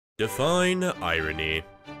Define irony.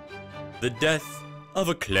 The death of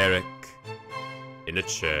a cleric in a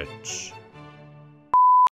church.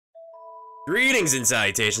 Greetings and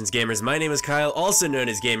salutations, gamers. My name is Kyle, also known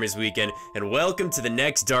as Gamers Weekend, and welcome to the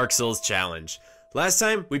next Dark Souls challenge. Last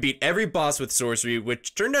time, we beat every boss with sorcery,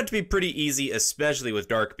 which turned out to be pretty easy, especially with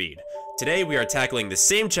Dark Bead. Today, we are tackling the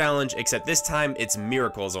same challenge, except this time, it's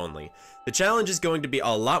miracles only. The challenge is going to be a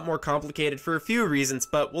lot more complicated for a few reasons,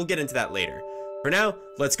 but we'll get into that later. For now,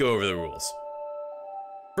 let's go over the rules.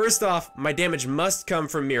 First off, my damage must come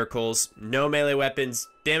from miracles, no melee weapons,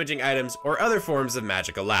 damaging items, or other forms of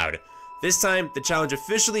magic allowed. This time, the challenge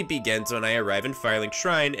officially begins when I arrive in Firelink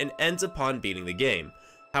Shrine and ends upon beating the game.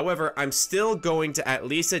 However, I'm still going to at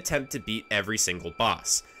least attempt to beat every single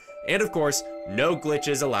boss. And of course, no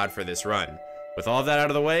glitches allowed for this run. With all of that out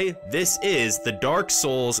of the way, this is the Dark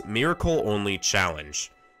Souls Miracle Only Challenge.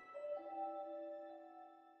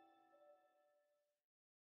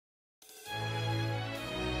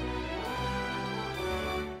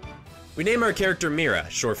 We name our character Mira,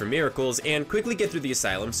 short for miracles, and quickly get through the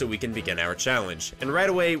asylum so we can begin our challenge. And right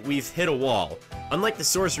away, we've hit a wall. Unlike the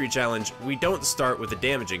sorcery challenge, we don't start with a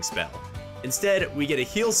damaging spell. Instead, we get a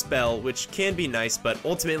heal spell, which can be nice, but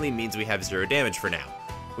ultimately means we have 0 damage for now.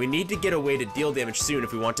 We need to get a way to deal damage soon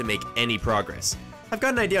if we want to make any progress. I've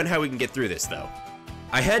got an idea on how we can get through this, though.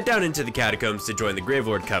 I head down into the catacombs to join the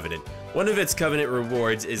Gravelord Covenant. One of its Covenant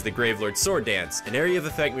rewards is the Gravelord Sword Dance, an area of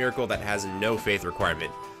effect miracle that has no faith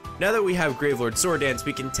requirement. Now that we have Gravelord Sword Dance,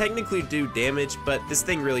 we can technically do damage, but this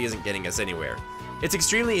thing really isn't getting us anywhere. It's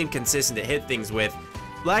extremely inconsistent to hit things with,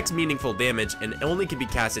 lacks meaningful damage, and only can be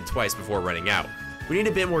casted twice before running out. We need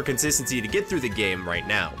a bit more consistency to get through the game right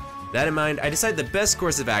now. That in mind, I decide the best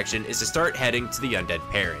course of action is to start heading to the Undead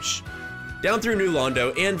Parish. Down through New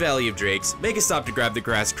Londo and Valley of Drakes, make a stop to grab the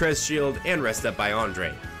Grass Crest Shield and rest up by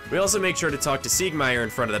Andre. We also make sure to talk to Siegmeyer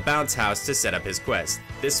in front of the Bounce House to set up his quest.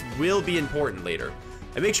 This will be important later.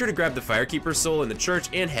 I make sure to grab the Firekeeper's Soul in the church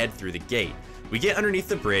and head through the gate. We get underneath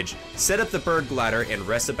the bridge, set up the Berg ladder, and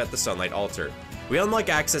rest up at the Sunlight Altar. We unlock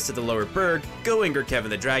access to the lower Berg, go anger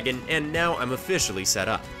Kevin the Dragon, and now I'm officially set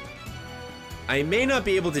up. I may not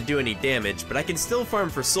be able to do any damage, but I can still farm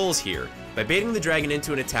for souls here. By baiting the dragon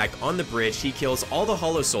into an attack on the bridge, he kills all the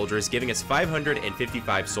hollow soldiers, giving us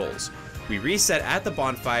 555 souls. We reset at the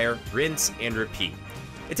bonfire, rinse, and repeat.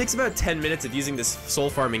 It takes about 10 minutes of using this soul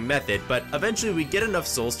farming method, but eventually we get enough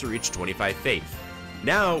souls to reach 25 faith.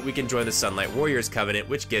 Now we can join the Sunlight Warriors Covenant,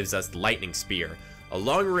 which gives us Lightning Spear, a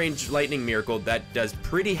long-range lightning miracle that does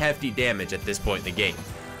pretty hefty damage at this point in the game.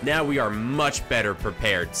 Now we are much better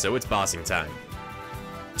prepared, so it's bossing time.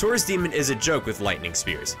 Taurus Demon is a joke with lightning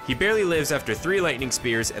spears. He barely lives after 3 lightning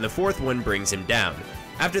spears, and the 4th one brings him down.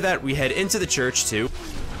 After that, we head into the church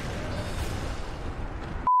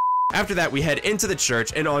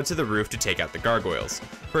and onto the roof to take out the gargoyles.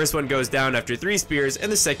 First one goes down after 3 spears, and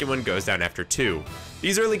the second one goes down after 2.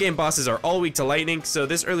 These early game bosses are all weak to lightning, so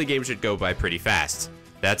this early game should go by pretty fast.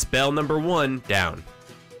 That's bell number 1 down.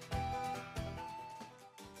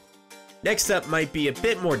 Next up might be a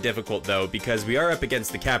bit more difficult though, because we are up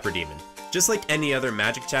against the Capra Demon. Just like any other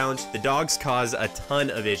magic challenge, the dogs cause a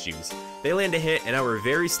ton of issues. They land a hit and our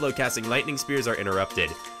very slow casting lightning spears are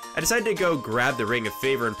interrupted. I decided to go grab the Ring of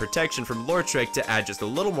Favor and Protection from Lortrek to add just a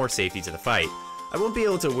little more safety to the fight. I won't be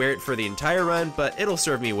able to wear it for the entire run, but it'll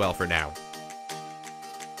serve me well for now.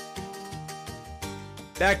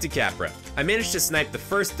 Back to Capra. I managed to snipe the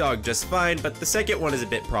first dog just fine, but the second one is a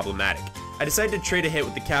bit problematic. I decided to trade a hit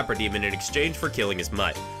with the Capra Demon in exchange for killing his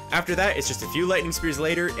mutt. After that, it's just a few lightning spears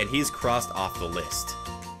later, and he's crossed off the list.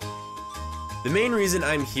 The main reason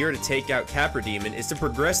I'm here to take out Capra Demon is to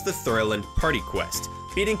progress the Thorland party quest.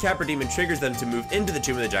 Beating Capra Demon triggers them to move into the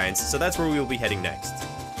Tomb of the Giants, so that's where we will be heading next.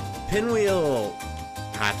 Pinwheel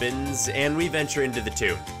happens, and we venture into the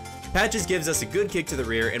tomb. Patches gives us a good kick to the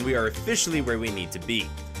rear, and we are officially where we need to be.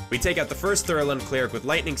 We take out the first Thorland cleric with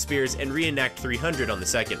lightning spears and reenact 300 on the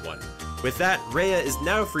second one. With that, Rhea is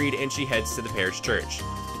now freed and she heads to the parish church.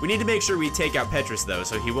 We need to make sure we take out Petrus though,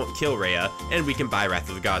 so he won't kill Rhea, and we can buy Wrath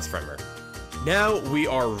of the Gods from her. Now we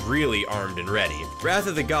are really armed and ready. Wrath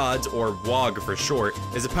of the Gods, or WOG for short,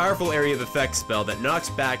 is a powerful area of effect spell that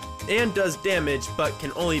knocks back and does damage, but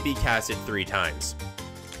can only be casted 3 times.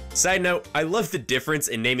 Side note, I love the difference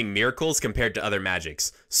in naming miracles compared to other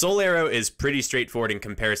magics. Soul Arrow is pretty straightforward in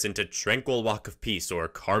comparison to Tranquil Walk of Peace or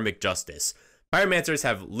Karmic Justice. Pyromancers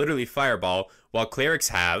have literally Fireball, while clerics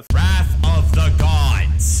have Wrath of the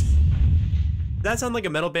Gods. Does that sound like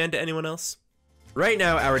a metal band to anyone else? Right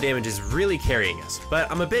now, our damage is really carrying us,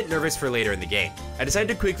 but I'm a bit nervous for later in the game. I decided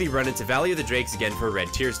to quickly run into Valley of the Drakes again for a red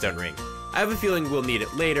Tearstone ring. I have a feeling we'll need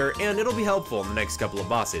it later, and it'll be helpful in the next couple of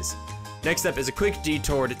bosses. Next up is a quick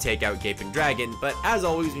detour to take out Gaping Dragon, but as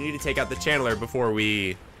always, we need to take out the Channeler before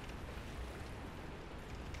we...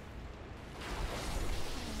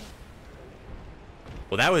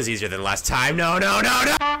 Well, that was easier than last time. No!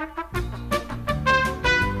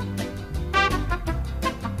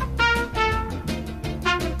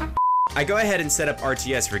 I go ahead and set up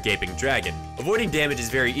RTS for Gaping Dragon. Avoiding damage is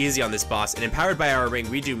very easy on this boss, and empowered by our ring,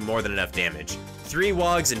 we do more than enough damage. 3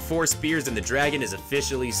 wogs and 4 spears and the dragon is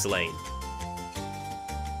officially slain.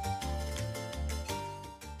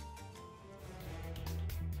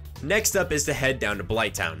 Next up is to head down to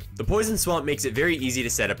Blighttown. The Poison Swamp makes it very easy to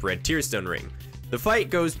set up Red Tearstone Ring. The fight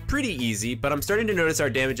goes pretty easy, but I'm starting to notice our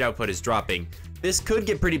damage output is dropping. This could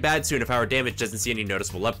get pretty bad soon if our damage doesn't see any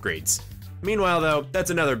noticeable upgrades. Meanwhile though, that's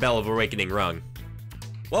another Bell of Awakening rung.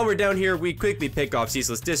 While we're down here, we quickly pick off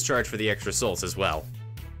Ceaseless Discharge for the extra souls as well.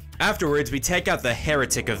 Afterwards, we take out the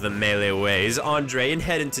heretic of the melee ways, Andre, and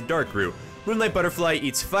head into Darkroot. Moonlight Butterfly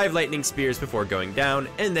eats 5 lightning spears before going down,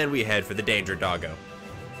 and then we head for the Danger Doggo.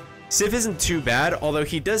 Sif isn't too bad, although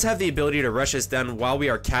he does have the ability to rush us down while we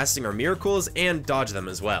are casting our miracles and dodge them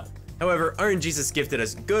as well. However, RNGesus gifted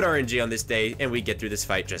us good RNG on this day, and we get through this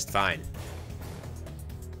fight just fine.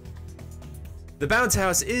 The bounce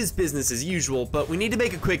house is business as usual, but we need to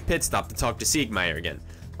make a quick pit stop to talk to Siegmeyer again.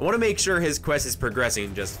 I want to make sure his quest is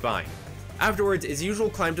progressing just fine. Afterwards, as usual,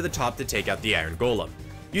 climb to the top to take out the Iron Golem.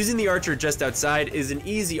 Using the archer just outside is an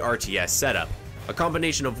easy RTS setup. A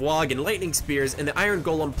combination of Wog and Lightning Spears, and the Iron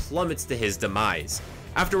Golem plummets to his demise.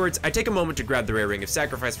 Afterwards, I take a moment to grab the Rare Ring of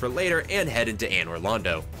Sacrifice for later and head into Anor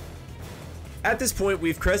Londo. At this point,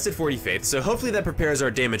 we've crested 40 Faith, so hopefully that prepares our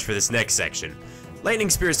damage for this next section. Lightning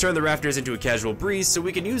Spears turn the rafters into a casual breeze, so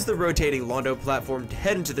we can use the rotating Londo platform to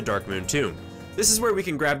head into the Dark Moon Tomb. This is where we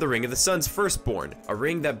can grab the Ring of the Sun's Firstborn, a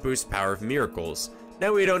ring that boosts power of miracles.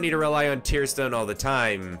 Now we don't need to rely on Tearstone all the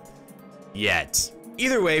time... yet.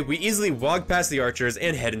 Either way, we easily walk past the archers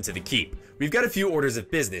and head into the keep. We've got a few orders of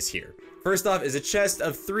business here. First off is a chest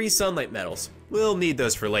of 3 sunlight medals. We'll need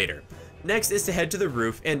those for later. Next is to head to the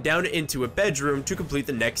roof and down into a bedroom to complete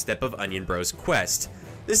the next step of Onion Bro's quest.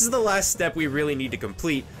 This is the last step we really need to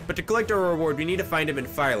complete, but to collect our reward we need to find him in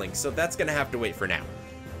Firelink, so that's gonna have to wait for now.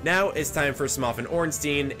 Now it's time for Smough and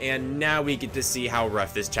Ornstein, and now we get to see how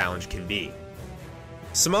rough this challenge can be.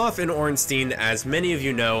 Smough and Ornstein, as many of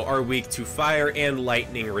you know, are weak to fire and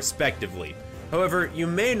lightning respectively. However, you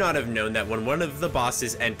may not have known that when one of the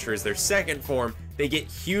bosses enters their second form, they get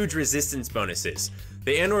huge resistance bonuses.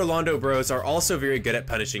 The Anor Londo bros are also very good at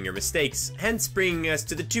punishing your mistakes, hence bringing us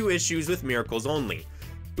to the 2 issues with miracles only.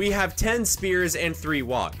 We have 10 spears and 3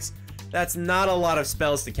 wogs. That's not a lot of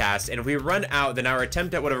spells to cast, and if we run out, then our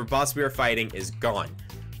attempt at whatever boss we are fighting is gone.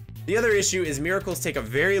 The other issue is miracles take a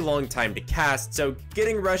very long time to cast, so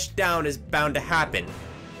getting rushed down is bound to happen.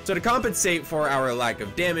 So to compensate for our lack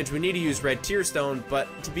of damage, we need to use Red Tearstone, but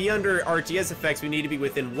to be under RTS effects, we need to be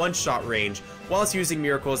within 1-shot range, whilst using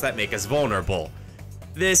miracles that make us vulnerable.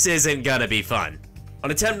 This isn't gonna be fun.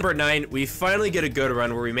 On attempt number 9, we finally get a good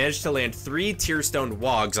run where we manage to land 3 Tearstone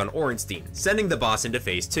Wogs on Ornstein, sending the boss into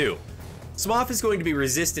phase 2. Smough is going to be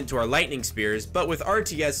resistant to our lightning spears, but with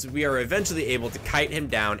RTS we are eventually able to kite him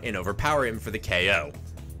down and overpower him for the KO.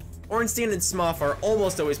 Ornstein and Smough are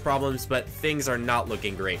almost always problems, but things are not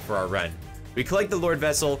looking great for our run. We collect the Lord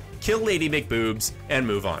Vessel, kill Lady McBoobs, and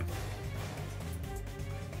move on.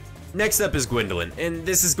 Next up is Gwendolyn, and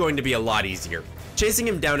this is going to be a lot easier. Chasing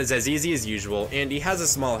him down is as easy as usual, and he has a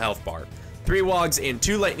small health bar. 3 Wogs and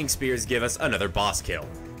 2 Lightning Spears give us another boss kill.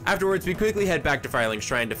 Afterwards, we quickly head back to Firelink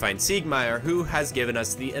Shrine to find Siegmeyer, who has given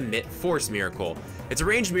us the Emit Force miracle. It's a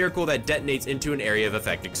ranged miracle that detonates into an area of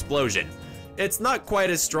effect explosion. It's not quite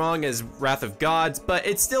as strong as Wrath of Gods, but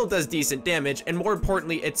it still does decent damage, and more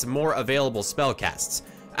importantly, it's more available spellcasts.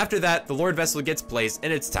 After that, the Lord Vessel gets placed,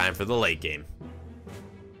 and it's time for the late game.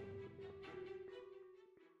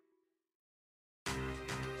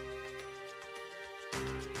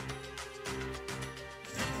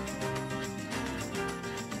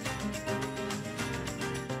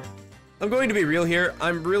 I'm going to be real here,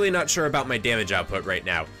 I'm really not sure about my damage output right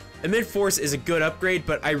now. Emit Force is a good upgrade,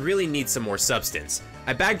 but I really need some more substance.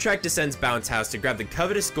 I backtrack to Sen's bounce house to grab the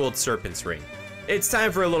covetous gold Serpent's Ring. It's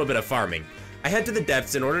time for a little bit of farming. I head to the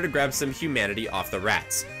depths in order to grab some humanity off the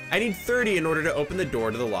rats. I need 30 in order to open the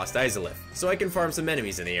door to the Lost Izalith, so I can farm some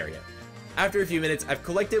enemies in the area. After a few minutes, I've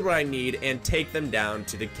collected what I need and take them down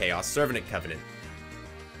to the Chaos Servant Covenant.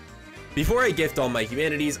 Before I gift all my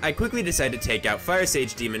humanities, I quickly decide to take out Fire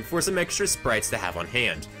Sage Demon for some extra sprites to have on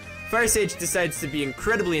hand. Fire Sage decides to be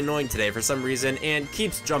incredibly annoying today for some reason and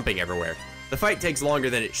keeps jumping everywhere. The fight takes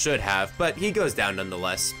longer than it should have, but he goes down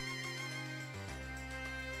nonetheless.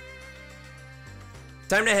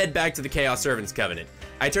 Time to head back to the Chaos Servants Covenant.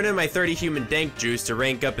 I turn in my 30 human dank juice to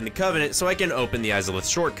rank up in the Covenant so I can open the Izalith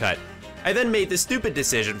shortcut. I then made the stupid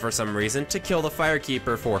decision for some reason to kill the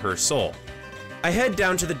Firekeeper for her soul. I head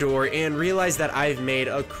down to the door and realize that I've made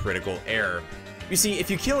a critical error. You see,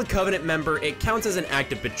 if you kill a Covenant member, it counts as an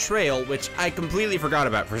act of betrayal, which I completely forgot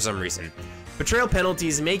about for some reason. Betrayal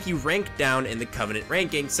penalties make you rank down in the Covenant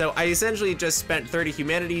ranking, so I essentially just spent 30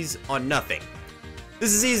 humanities on nothing.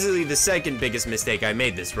 This is easily the second biggest mistake I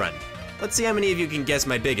made this run. Let's see how many of you can guess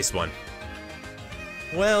my biggest one.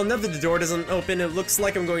 Well, now that the door doesn't open, it looks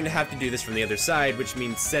like I'm going to have to do this from the other side, which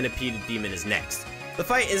means Centipede Demon is next. The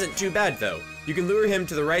fight isn't too bad though. You can lure him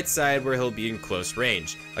to the right side where he'll be in close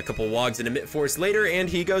range. A couple wogs and emit force later and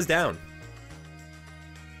he goes down.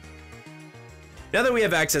 Now that we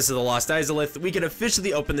have access to the Lost Izalith, we can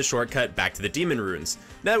officially open the shortcut back to the Demon Runes.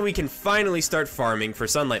 Now we can finally start farming for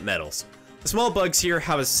Sunlight Metals. The small bugs here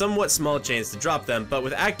have a somewhat small chance to drop them, but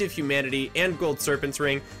with active humanity and Gold Serpent's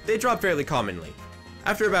Ring, they drop fairly commonly.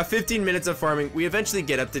 After about 15 minutes of farming, we eventually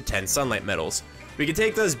get up to 10 Sunlight Metals. We can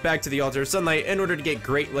take those back to the Altar of Sunlight in order to get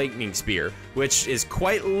Great Lightning Spear, which is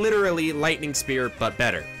quite literally Lightning Spear, but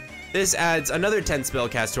better. This adds another 10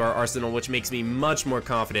 spellcast to our arsenal, which makes me much more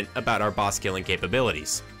confident about our boss killing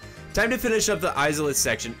capabilities. Time to finish up the Izalith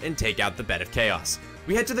section and take out the Bed of Chaos.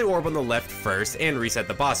 We head to the orb on the left first and reset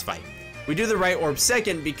the boss fight. We do the right orb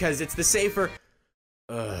second because it's the safer...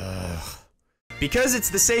 Because it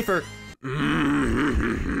is the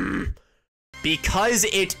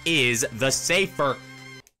safer...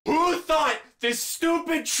 Who thought this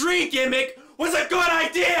stupid tree gimmick was a good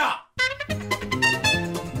idea?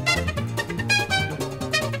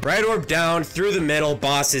 Right orb down, through the middle,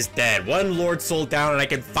 boss is dead. One Lord Soul down, and I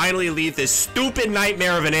can finally leave this stupid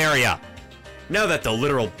nightmare of an area. Now that the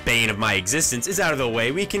literal bane of my existence is out of the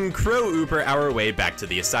way, we can crow Uber our way back to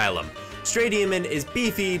the asylum. Stray Demon is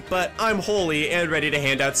beefy, but I'm holy and ready to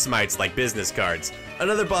hand out smites like business cards.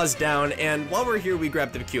 Another boss down, and while we're here we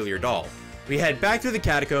grab the Peculiar Doll. We head back through the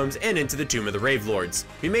catacombs and into the Tomb of the Ravelords.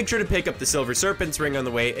 We make sure to pick up the Silver Serpent's Ring on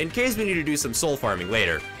the way in case we need to do some soul farming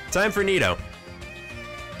later. Time for Nito.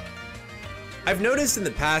 I've noticed in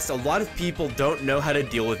the past a lot of people don't know how to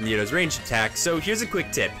deal with Nito's ranged attack, so here's a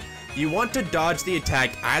quick tip. You want to dodge the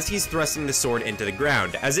attack as he's thrusting the sword into the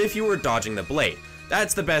ground, as if you were dodging the blade.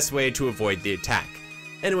 That's the best way to avoid the attack.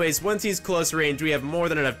 Anyways, once he's close range, we have more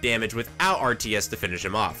than enough damage without RTS to finish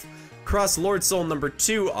him off. Cross Lord Soul number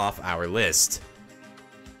 2 off our list.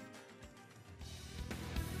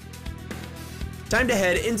 Time to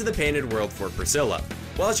head into the Painted World for Priscilla.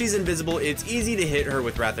 While she's invisible, it's easy to hit her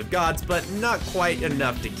with Wrath of Gods, but not quite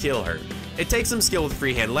enough to kill her. It takes some skill with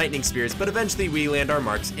freehand lightning spears, but eventually we land our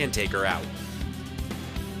marks and take her out.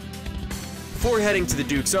 Before heading to the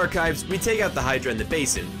Duke's Archives, we take out the Hydra in the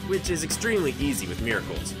Basin, which is extremely easy with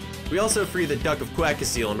miracles. We also free the Duck of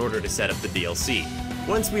Quackasiel in order to set up the DLC.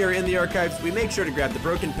 Once we are in the Archives, we make sure to grab the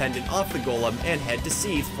Broken Pendant off the Golem and head to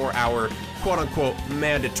Seath for our quote-unquote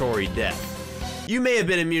mandatory death. You may have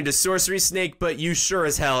been immune to Sorcery Snake, but you sure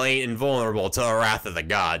as hell ain't invulnerable to the Wrath of the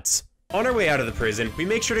Gods. On our way out of the prison, we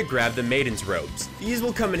make sure to grab the Maiden's Robes. These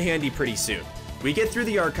will come in handy pretty soon. We get through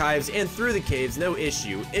the Archives and through the caves no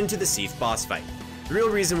issue into the Seath boss fight. The real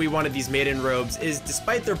reason we wanted these Maiden Robes is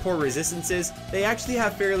despite their poor resistances, they actually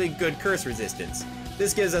have fairly good curse resistance.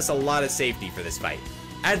 This gives us a lot of safety for this fight.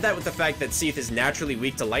 Add that with the fact that Seath is naturally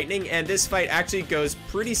weak to lightning, and this fight actually goes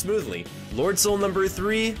pretty smoothly. Lord Soul number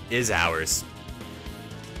 3 is ours.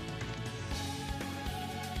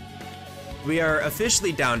 We are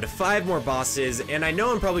officially down to 5 more bosses, and I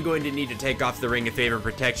know I'm probably going to need to take off the Ring of Favor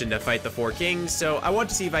Protection to fight the 4 Kings, so I want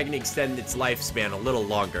to see if I can extend its lifespan a little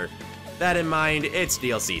longer. That in mind, it's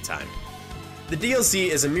DLC time. The DLC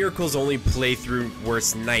is a Miracles Only playthrough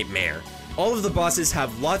worst nightmare. All of the bosses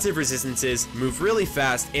have lots of resistances, move really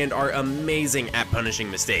fast, and are amazing at punishing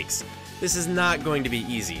mistakes. This is not going to be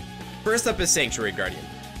easy. First up is Sanctuary Guardian.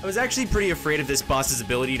 I was actually pretty afraid of this boss's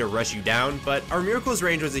ability to rush you down, but our Miracles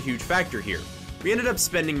range was a huge factor here. We ended up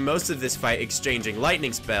spending most of this fight exchanging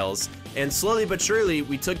lightning spells, and slowly but surely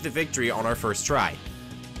we took the victory on our first try.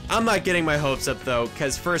 I'm not getting my hopes up though,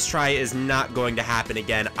 cause first try is not going to happen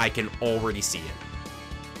again, I can already see it.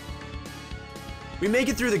 We make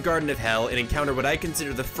it through the Garden of Hell and encounter what I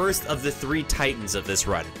consider the first of the 3 titans of this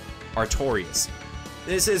run, Artorias.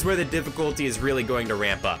 This is where the difficulty is really going to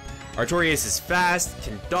ramp up. Artorias is fast,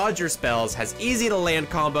 can dodge your spells, has easy to land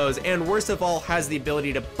combos, and worst of all has the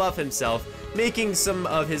ability to buff himself, making some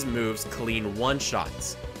of his moves clean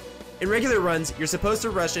one-shots. In regular runs, you're supposed to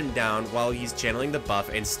rush him down while he's channeling the buff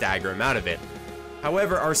and stagger him out of it.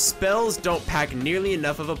 However, our spells don't pack nearly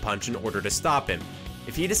enough of a punch in order to stop him.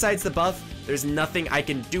 If he decides the buff, there's nothing I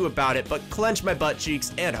can do about it but clench my butt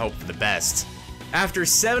cheeks and hope for the best. After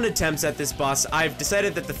 7 attempts at this boss, I've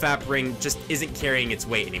decided that the FAP ring just isn't carrying its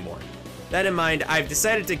weight anymore. That in mind, I've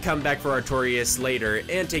decided to come back for Artorias later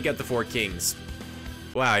and take out the 4 kings.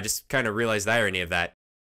 Wow, I just kind of realized the irony of that.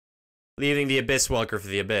 Leaving the Abyss Welker for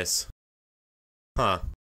the Abyss. Huh.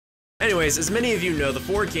 Anyways, as many of you know, the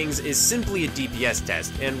 4 Kings is simply a DPS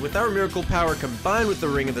test, and with our miracle power combined with the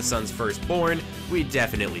Ring of the Sun's Firstborn, we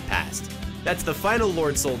definitely passed. That's the final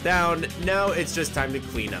Lord Soul down, now it's just time to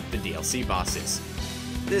clean up the DLC bosses.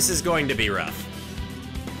 This is going to be rough.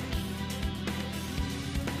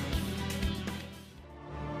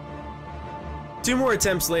 Two more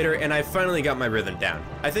attempts later, and I finally got my rhythm down.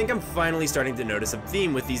 I think I'm finally starting to notice a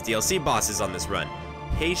theme with these DLC bosses on this run.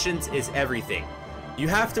 Patience is everything. You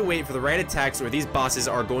have to wait for the right attacks or these bosses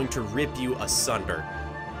are going to rip you asunder.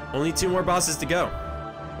 Only 2 more bosses to go.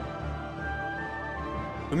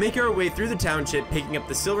 We make our way through the township, picking up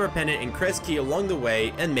the silver pendant and crest key along the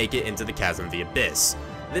way, and make it into the Chasm of the Abyss.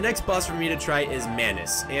 The next boss for me to try is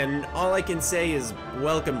Manus, and all I can say is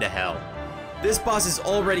welcome to hell. This boss is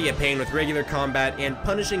already a pain with regular combat, and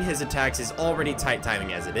punishing his attacks is already tight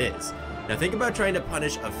timing as it is. Now think about trying to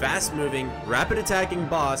punish a fast-moving, rapid-attacking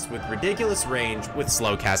boss with ridiculous range with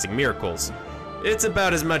slow casting miracles. It's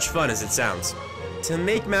about as much fun as it sounds. To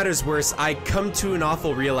make matters worse, I come to an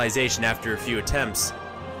awful realization after a few attempts.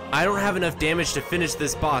 I don't have enough damage to finish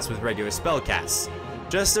this boss with regular spellcasts.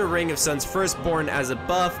 Just a Ring of Sun's Firstborn as a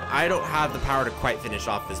buff, I don't have the power to quite finish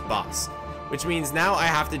off this boss. Which means now I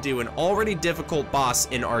have to do an already difficult boss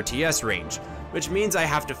in RTS range, which means I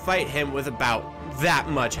have to fight him with about that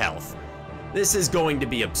much health. This is going to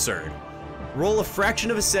be absurd. Roll a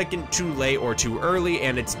fraction of a second too late or too early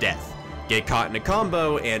and it's death. Get caught in a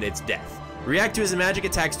combo and it's death. React to his magic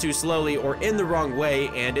attacks too slowly or in the wrong way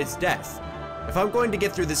and it's death. If I'm going to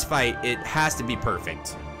get through this fight, it has to be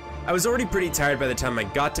perfect. I was already pretty tired by the time I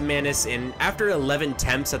got to Manus, and after 11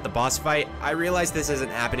 attempts at the boss fight, I realized this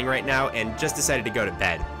isn't happening right now and just decided to go to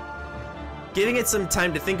bed. Giving it some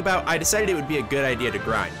time to think about, I decided it would be a good idea to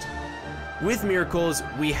grind. With miracles,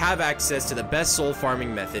 we have access to the best soul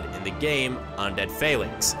farming method in the game, Undead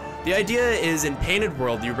Phalanx. The idea is in Painted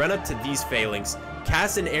World, you run up to these phalanx,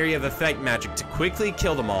 cast an area of effect magic to quickly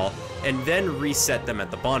kill them all, and then reset them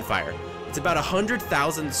at the bonfire. It's about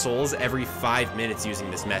 100,000 souls every 5 minutes using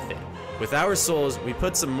this method. With our souls, we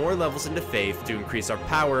put some more levels into Faith to increase our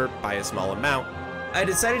power by a small amount. I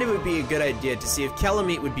decided it would be a good idea to see if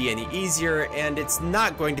Calamite would be any easier, and it's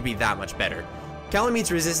not going to be that much better.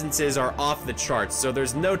 Calamite's resistances are off the charts, so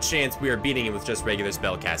there's no chance we are beating it with just regular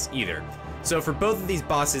spellcasts either. So for both of these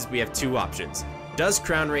bosses, we have 2 options. Dusk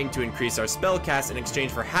Crown Ring to increase our spellcast in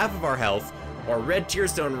exchange for half of our health, or Red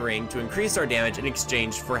Tearstone Ring to increase our damage in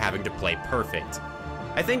exchange for having to play perfect.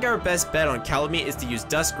 I think our best bet on Calamite is to use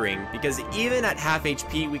Dusk Ring, because even at half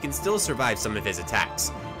HP we can still survive some of his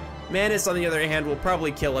attacks. Manus, on the other hand, will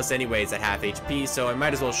probably kill us anyways at half HP, so I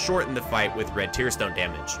might as well shorten the fight with Red Tearstone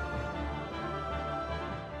damage.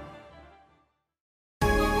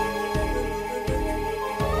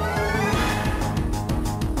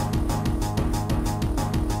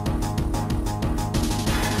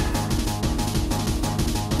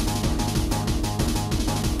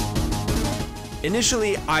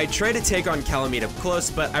 Initially, I tried to take on Calamite up close,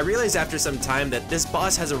 but I realized after some time that this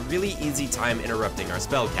boss has a really easy time interrupting our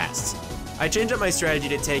spellcasts. I changed up my strategy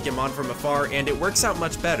to take him on from afar, and it works out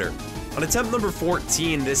much better. On attempt number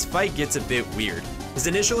 14, this fight gets a bit weird. His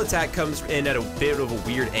initial attack comes in at a bit of a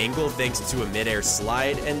weird angle thanks to a mid-air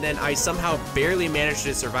slide, and then I somehow barely managed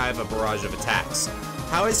to survive a barrage of attacks.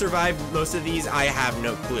 How I survived most of these, I have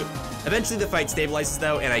no clue. Eventually the fight stabilizes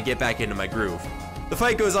though, and I get back into my groove. The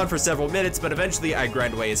fight goes on for several minutes, but eventually I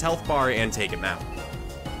grind away his health bar and take him out.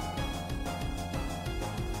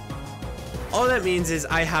 All that means is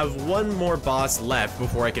I have one more boss left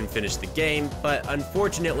before I can finish the game, but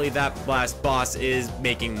unfortunately that last boss is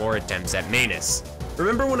making more attempts at Manus.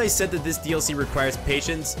 Remember when I said that this DLC requires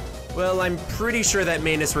patience? Well, I'm pretty sure that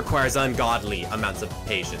Manus requires ungodly amounts of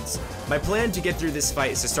patience. My plan to get through this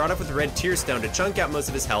fight is to start off with Red Tearstone to chunk out most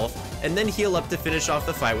of his health, and then heal up to finish off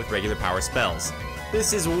the fight with regular power spells.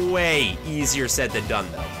 This is way easier said than done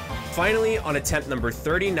though. Finally, on attempt number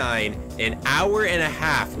 39, an hour and a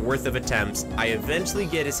half worth of attempts, I eventually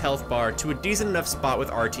get his health bar to a decent enough spot with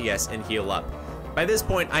RTS and heal up. By this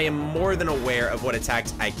point, I am more than aware of what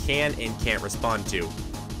attacks I can and can't respond to.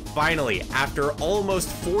 Finally, after almost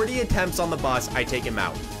 40 attempts on the boss, I take him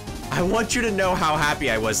out. I want you to know how happy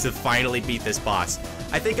I was to finally beat this boss.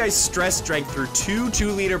 I think I stress drank through 2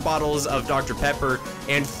 2-liter bottles of Dr. Pepper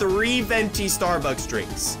and 3 venti Starbucks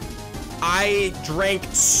drinks. I drank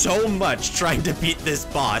so much trying to beat this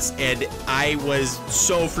boss, and I was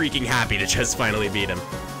so freaking happy to just finally beat him.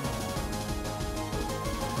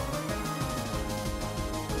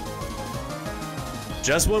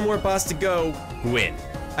 Just one more boss to go, Gwyn.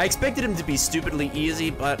 I expected him to be stupidly easy,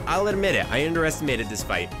 but I'll admit it, I underestimated this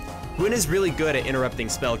fight. Gwyn is really good at interrupting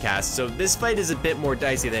spellcasts, so this fight is a bit more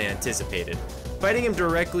dicey than anticipated. Fighting him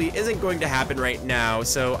directly isn't going to happen right now,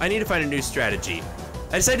 so I need to find a new strategy.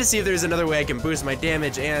 I decided to see if there's another way I can boost my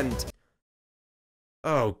damage and...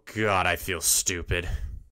 oh god, I feel stupid.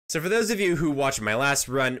 So for those of you who watched my last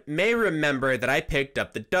run, may remember that I picked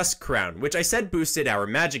up the Dust Crown, which I said boosted our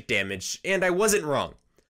magic damage, and I wasn't wrong.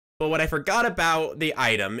 But what I forgot about the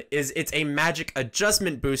item is it's a magic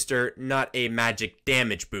adjustment booster, not a magic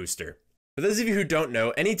damage booster. For those of you who don't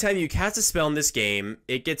know, anytime you cast a spell in this game,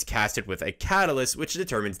 it gets casted with a catalyst which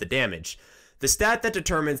determines the damage. The stat that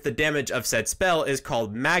determines the damage of said spell is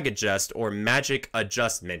called Mag Adjust or Magic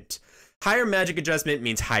Adjustment. Higher magic adjustment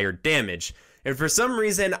means higher damage. And for some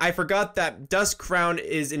reason, I forgot that Dust Crown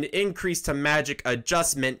is an increase to magic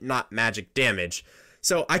adjustment, not magic damage.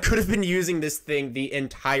 So I could have been using this thing the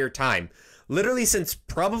entire time. Literally since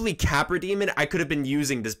probably Capra Demon, I could have been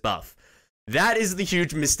using this buff. That is the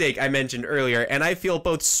huge mistake I mentioned earlier, and I feel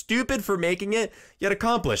both stupid for making it, yet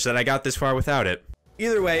accomplished that I got this far without it.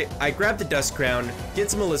 Either way, I grabbed the Dust Crown, get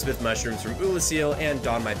some Elizabeth Mushrooms from Ulasil, and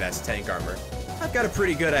don my best tank armor. I've got a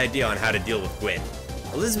pretty good idea on how to deal with Gwyn.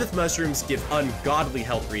 Elizabeth Mushrooms give ungodly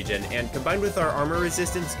health regen, and combined with our armor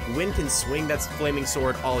resistance, Gwyn can swing that flaming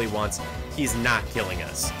sword all he wants. He's not killing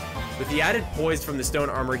us. With the added poise from the stone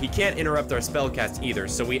armor, he can't interrupt our spellcast either,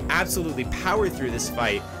 so we absolutely power through this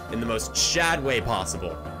fight in the most Chad way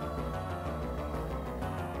possible.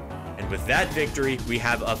 And with that victory, we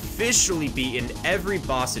have officially beaten every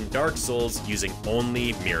boss in Dark Souls using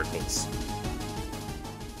only miracles.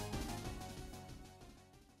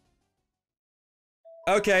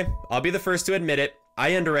 Okay, I'll be the first to admit it,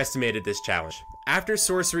 I underestimated this challenge. After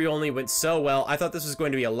sorcery only went so well, I thought this was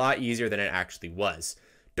going to be a lot easier than it actually was.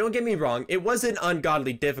 Don't get me wrong, it wasn't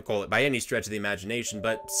ungodly difficult by any stretch of the imagination,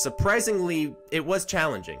 but surprisingly, it was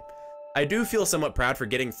challenging. I do feel somewhat proud for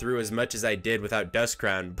getting through as much as I did without Dust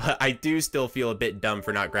Crown, but I do still feel a bit dumb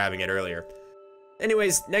for not grabbing it earlier.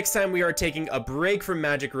 Anyways, next time we are taking a break from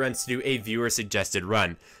magic runs to do a viewer suggested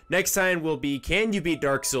run. Next time will be Can You Beat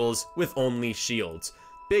Dark Souls with Only Shields?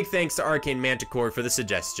 Big thanks to Arcane Manticore for the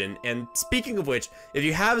suggestion, and speaking of which, if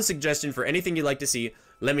you have a suggestion for anything you'd like to see,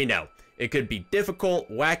 let me know. It could be difficult,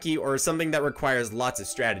 wacky, or something that requires lots of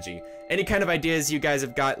strategy. Any kind of ideas you guys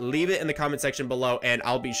have got, leave it in the comment section below and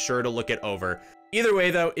I'll be sure to look it over. Either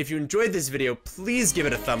way though, if you enjoyed this video, please give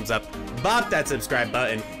it a thumbs up, bop that subscribe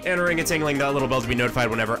button, and ring-a-tingling that little bell to be notified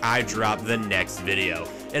whenever I drop the next video.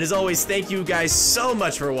 And as always, thank you guys so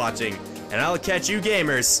much for watching, and I'll catch you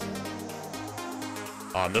gamers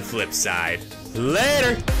on the flip side.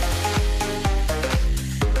 Later!